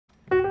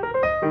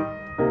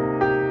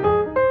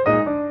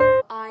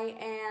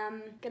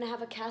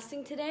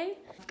casting today.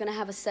 I'm gonna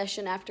have a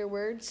session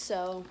afterwards,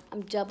 so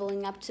I'm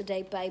doubling up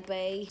today,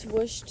 baby.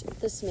 Swooshed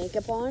this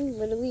makeup on,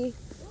 literally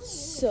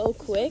so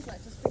quick.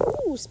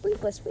 Ooh,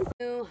 sprinkler.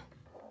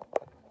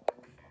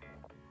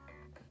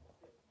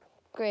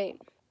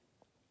 Great.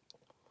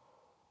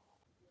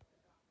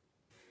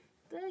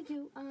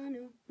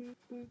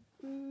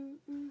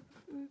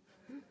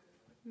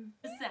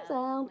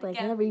 Sound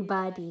like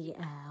everybody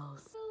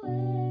else.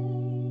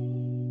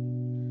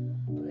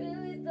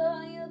 Really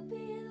thought you'd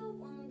be the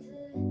one to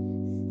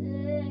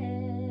stay.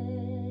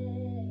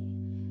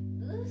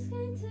 Blue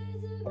sky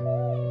turns to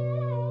gray.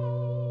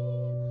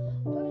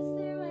 Words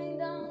they rain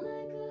down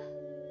like a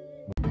hood.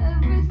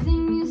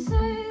 Everything you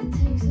say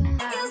takes a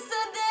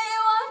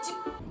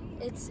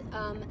It's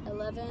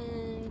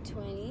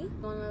 11:20.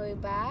 I'm on my way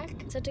back.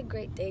 Such a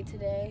great day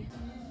today.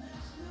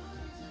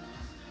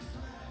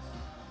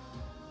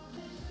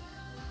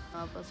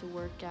 I'm about to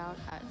work out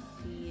at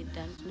the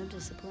Dungeon of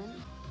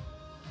Discipline.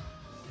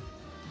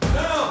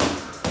 Down!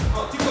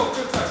 Keep going,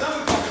 5 times. Now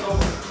we're talking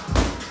over.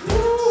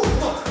 Woo!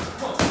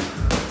 Come on.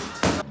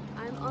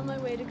 I'm on my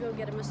way to go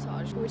get a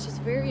massage, which is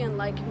very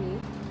unlike me,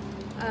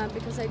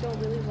 because I don't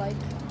really like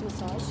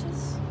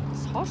massages.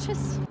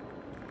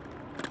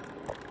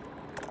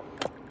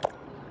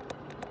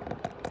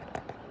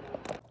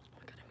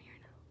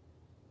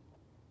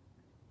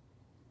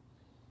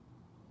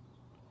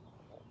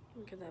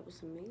 Okay, that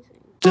was amazing.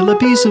 Still a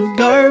piece of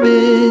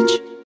garbage.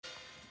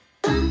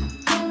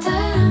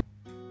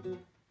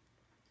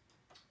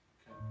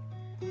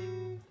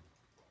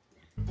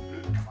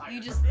 You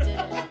just did it.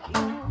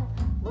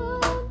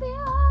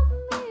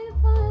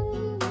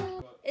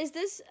 Is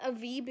this a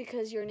V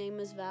because your name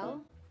is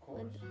Val? Of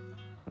course.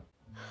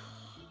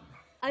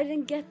 I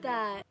didn't get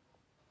that.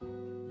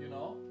 You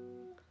know?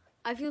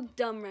 I feel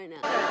dumb right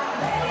now.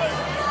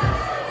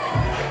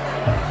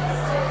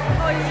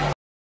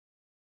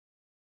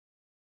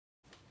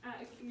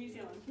 New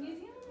Zealand. New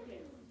Zealand? Yes.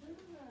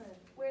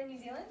 Where in New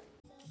Zealand?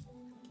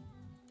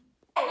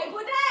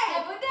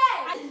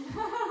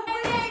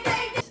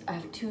 I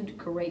have 2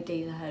 great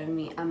days ahead of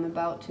me. I'm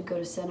about to go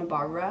to Santa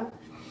Barbara.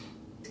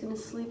 I'm gonna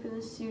sleep in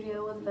the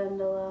studio with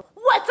Vendela.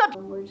 What's up?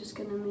 And we're just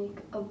gonna make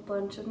a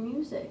bunch of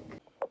music.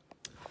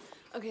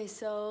 Okay,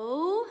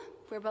 so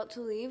we're about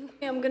to leave.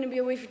 I'm gonna be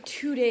away for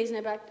 2 days and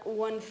I packed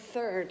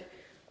 1/3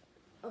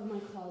 of my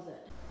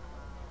closet.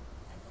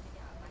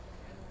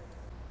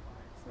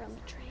 We're on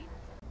the train.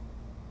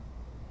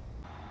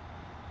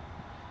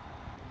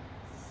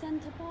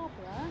 Santa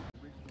Barbara.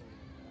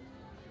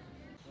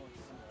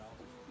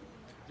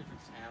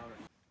 Different sound.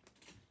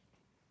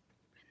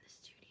 In the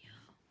studio.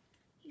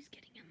 He's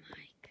getting a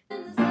mic.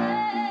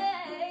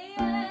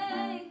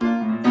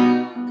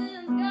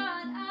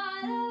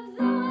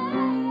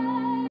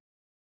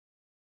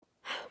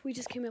 We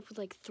just came up with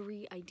like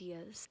 3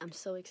 ideas. I'm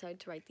so excited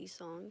to write these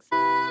songs.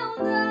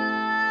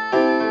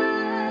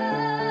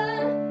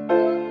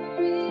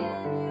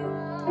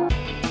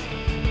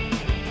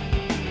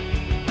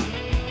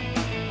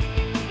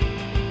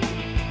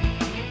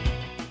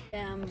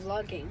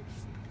 Vlogging.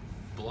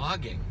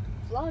 Blogging.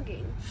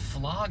 Vlogging.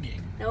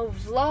 Flogging. No,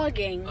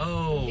 vlogging.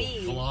 Oh,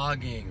 V.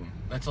 vlogging.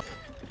 That's all.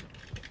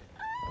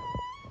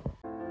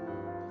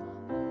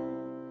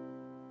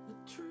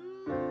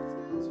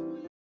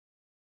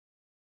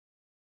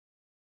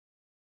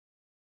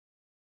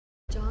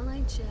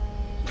 Jolly J.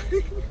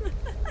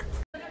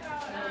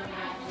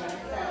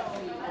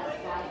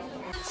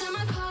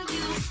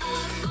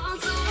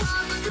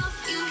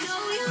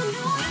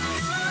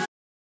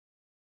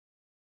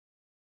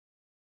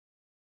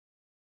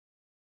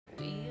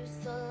 We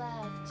used to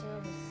laugh till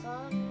the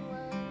sun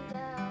went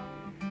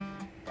down.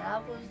 That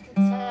was the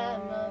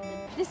time of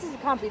it. This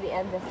can't be the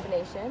end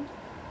destination.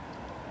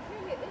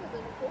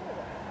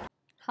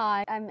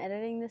 Hi, I'm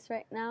editing this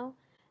right now.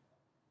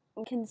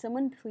 Can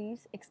someone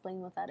please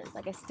explain what that is?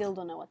 Like, I still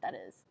don't know what that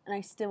is. And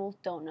I still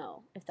don't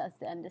know if that's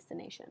the end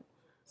destination.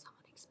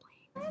 Someone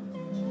explain.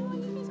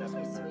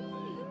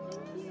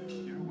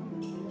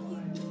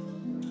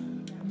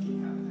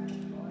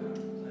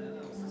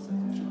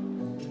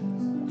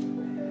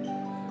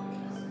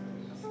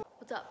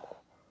 What's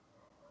up?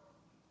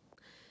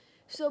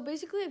 So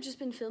basically, I've just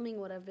been filming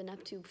what I've been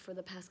up to for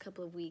the past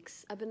couple of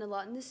weeks. I've been a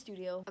lot in the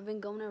studio. I've been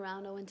going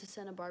around. I went to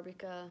Santa Barbara.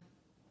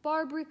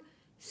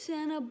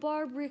 Santa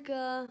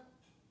Barbara.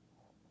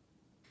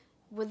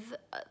 With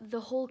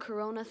the whole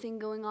corona thing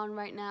going on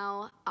right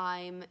now,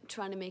 I'm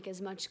trying to make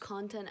as much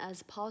content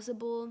as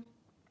possible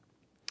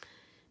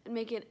and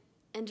make it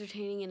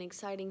entertaining and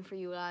exciting for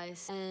you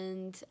guys.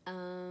 And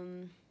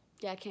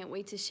yeah, I can't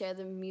wait to share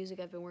the music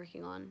I've been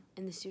working on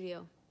in the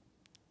studio.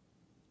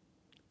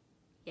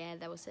 Yeah,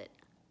 that was it.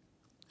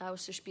 That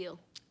was the spiel.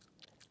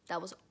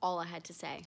 That was all I had to say.